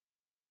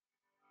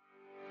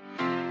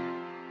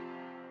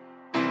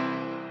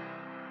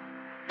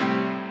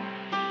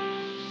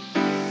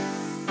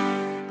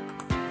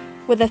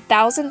With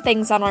 1,000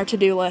 things on our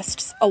to-do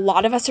lists, a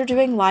lot of us are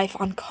doing life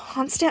on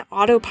constant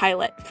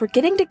autopilot,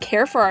 forgetting to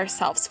care for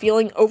ourselves,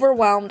 feeling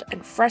overwhelmed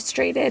and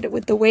frustrated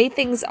with the way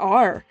things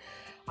are.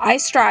 I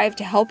strive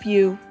to help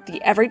you,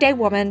 the everyday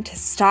woman, to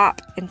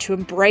stop and to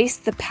embrace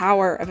the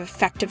power of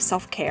effective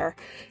self-care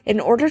in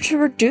order to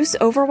reduce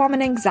overwhelm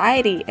and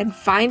anxiety and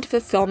find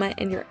fulfillment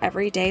in your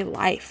everyday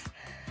life.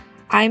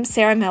 I'm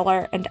Sarah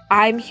Miller, and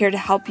I'm here to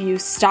help you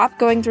stop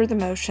going through the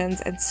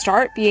motions and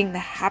start being the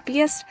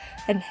happiest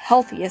and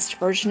healthiest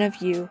version of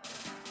you,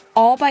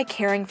 all by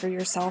caring for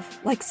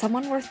yourself like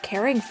someone worth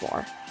caring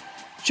for.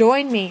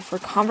 Join me for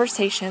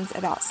conversations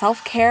about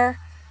self-care,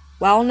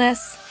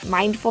 wellness,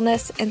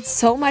 mindfulness, and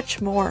so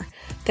much more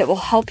that will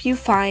help you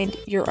find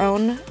your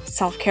own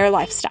self-care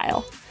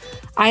lifestyle.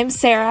 I'm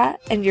Sarah,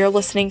 and you're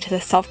listening to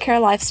the Self-Care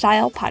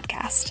Lifestyle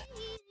Podcast.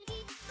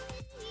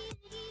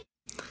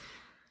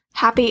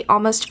 Happy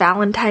almost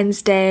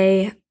Valentine's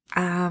Day,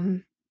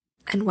 and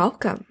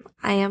welcome.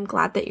 I am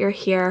glad that you're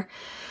here.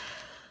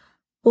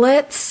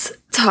 Let's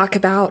talk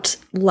about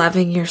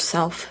loving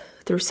yourself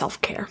through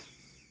self-care.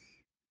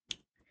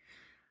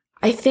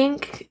 I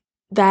think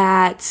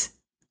that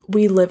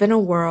we live in a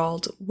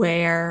world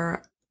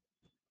where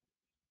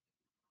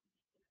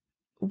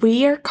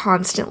we are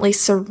constantly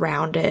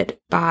surrounded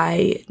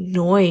by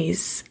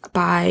noise,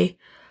 by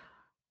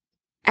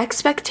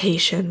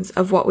expectations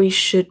of what we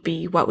should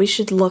be, what we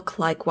should look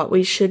like, what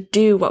we should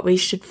do, what we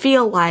should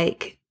feel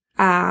like.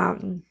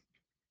 And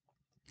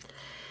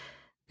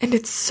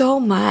it's so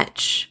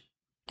much.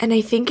 And I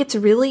think it's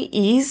really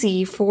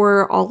easy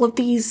for all of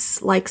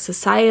these like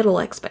societal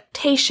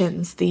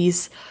expectations,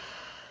 these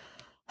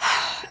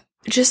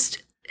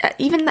just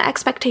even the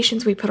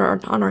expectations we put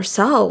on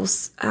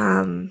ourselves,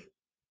 to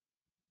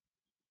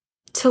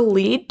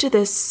lead to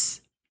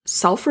this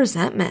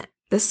self-resentment,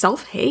 this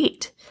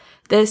self-hate,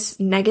 this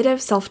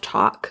negative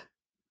self-talk.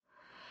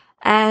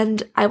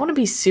 And I want to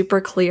be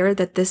super clear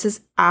that this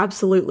is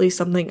absolutely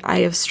something I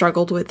have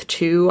struggled with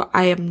too.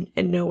 I am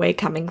in no way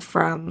coming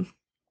from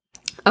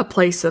a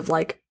place of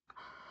like,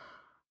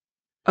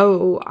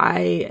 oh,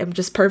 I am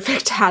just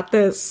perfect at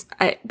this,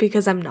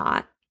 because I'm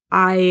not.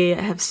 I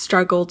have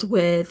struggled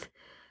with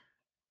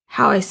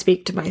how I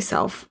speak to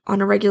myself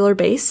on a regular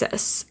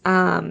basis.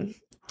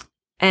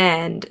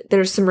 And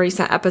there's some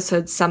recent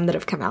episodes, some that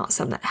have come out,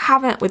 some that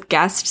haven't, with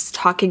guests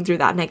talking through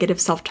that negative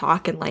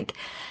self-talk and like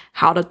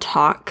how to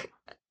talk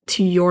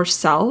to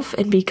yourself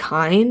and be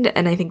kind.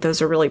 And I think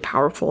those are really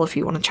powerful if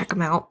you want to check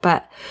them out.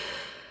 But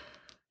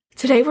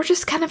today we're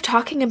just kind of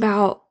talking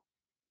about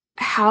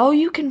how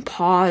you can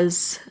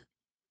pause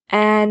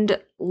and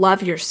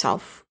love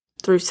yourself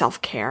through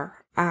self-care.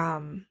 I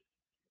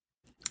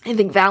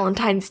think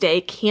Valentine's Day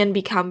can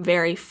become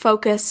very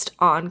focused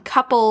on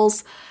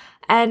couples.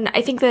 And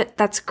I think that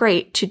that's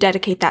great to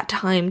dedicate that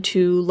time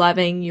to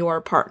loving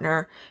your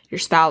partner, your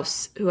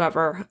spouse,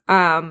 whoever.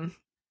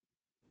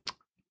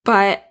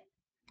 But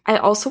I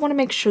also want to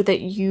make sure that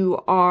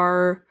you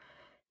are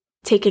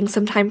taking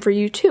some time for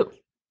you too.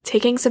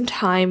 Taking some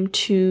time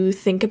to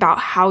think about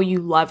how you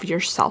love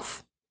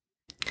yourself,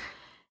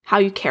 how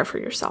you care for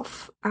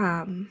yourself.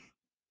 When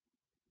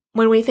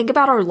we think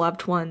about our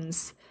loved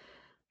ones,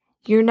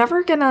 you're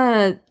never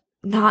gonna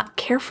not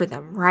care for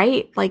them,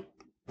 right? Like,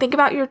 think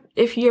about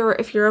if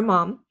you're a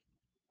mom,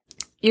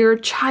 your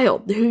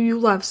child who you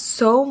love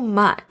so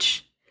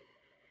much,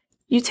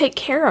 you take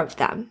care of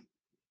them.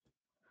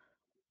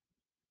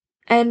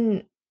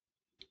 And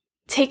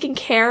taking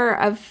care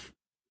of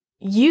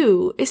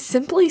you is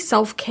simply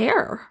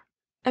self-care.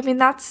 I mean,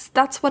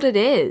 that's what it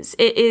is.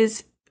 It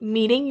is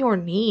meeting your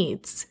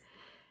needs.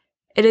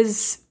 It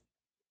is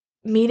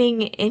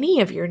meeting any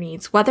of your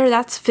needs, whether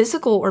that's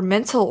physical or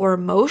mental or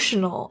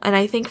emotional. And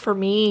I think for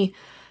me,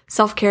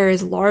 self-care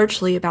is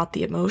largely about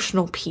the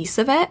emotional piece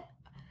of it,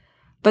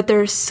 but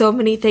there's so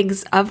many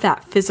things of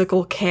that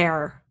physical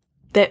care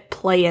that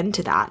play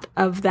into that,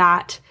 of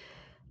that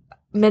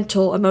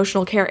mental,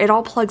 emotional care. It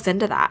all plugs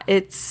into that.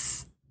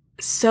 It's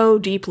so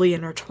deeply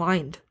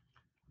intertwined.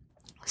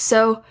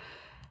 So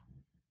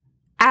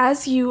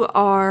as you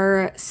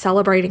are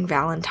celebrating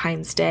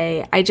Valentine's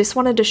Day, I just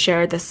wanted to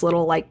share this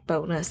little like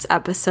bonus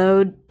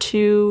episode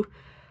to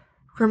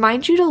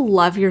remind you to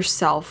love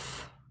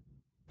yourself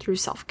through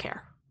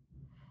self-care.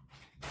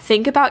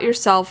 Think about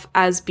yourself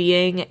as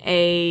being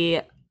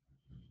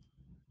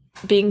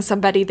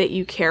somebody that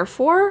you care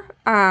for,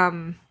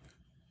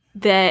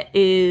 that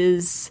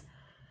is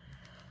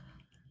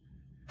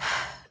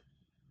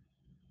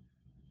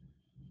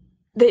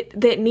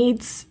that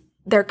needs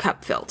their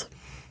cup filled,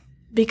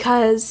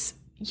 because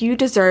you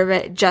deserve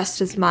it just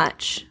as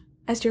much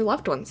as your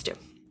loved ones do.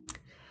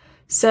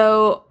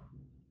 So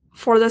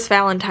for this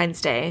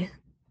Valentine's Day,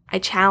 I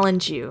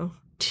challenge you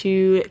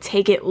to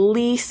take at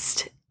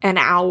least an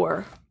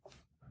hour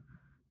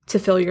to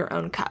fill your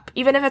own cup.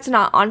 Even if it's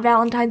not on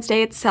Valentine's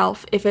Day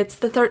itself, if it's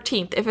the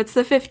 13th, if it's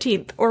the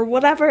 15th, or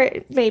whatever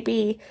it may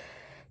be,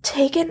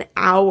 take an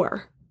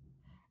hour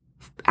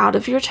out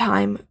of your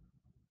time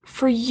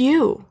for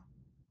you.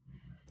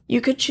 You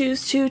could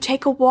choose to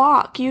take a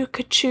walk. You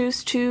could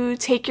choose to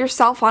take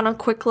yourself on a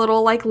quick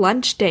little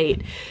lunch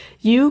date.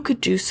 You could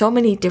do so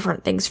many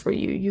different things for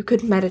you. You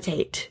could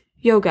meditate,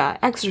 yoga,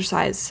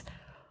 exercise,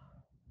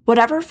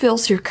 whatever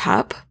fills your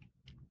cup.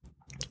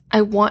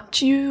 I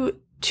want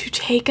you to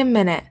take a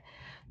minute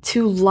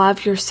to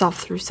love yourself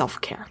through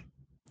self-care.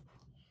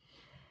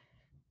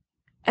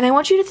 And I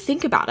want you to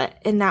think about it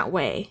in that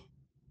way.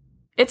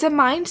 It's a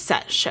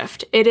mindset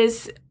shift. It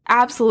is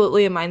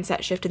absolutely a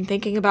mindset shift in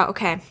thinking about,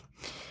 okay,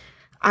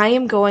 I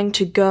am going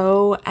to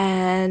go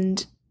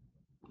and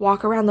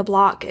walk around the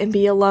block and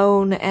be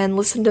alone and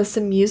listen to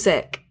some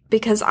music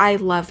because I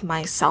love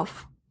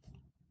myself.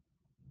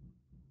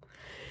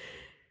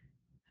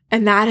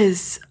 And that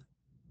is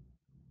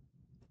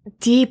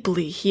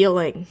deeply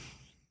healing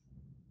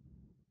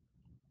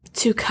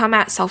to come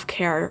at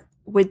self-care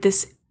with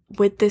this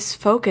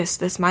focus,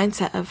 this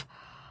mindset of,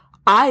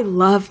 I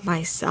love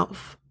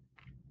myself.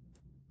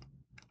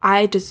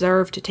 I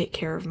deserve to take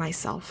care of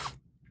myself.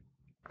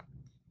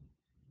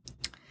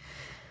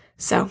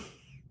 So,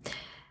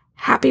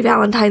 happy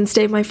Valentine's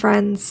Day, my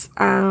friends.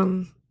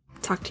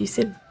 Talk to you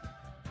soon.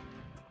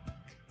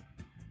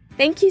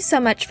 Thank you so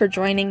much for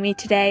joining me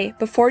today.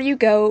 Before you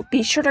go,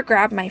 be sure to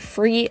grab my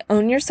free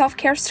Own Your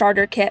Self-Care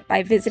Starter Kit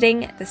by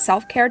visiting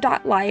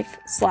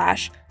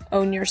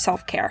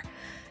theselfcare.life/ownyourselfcare.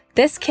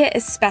 This kit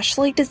is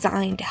specially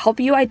designed to help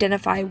you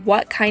identify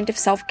what kind of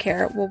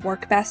self-care will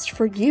work best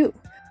for you.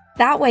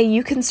 That way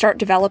you can start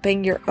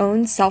developing your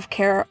own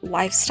self-care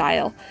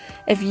lifestyle.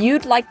 If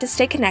you'd like to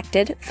stay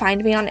connected,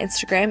 find me on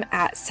Instagram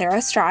at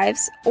Sarah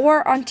Strives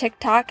or on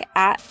TikTok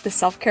at The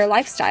Self-Care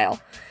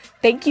Lifestyle.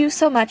 Thank you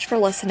so much for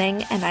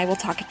listening, and I will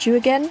talk to you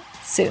again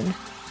soon.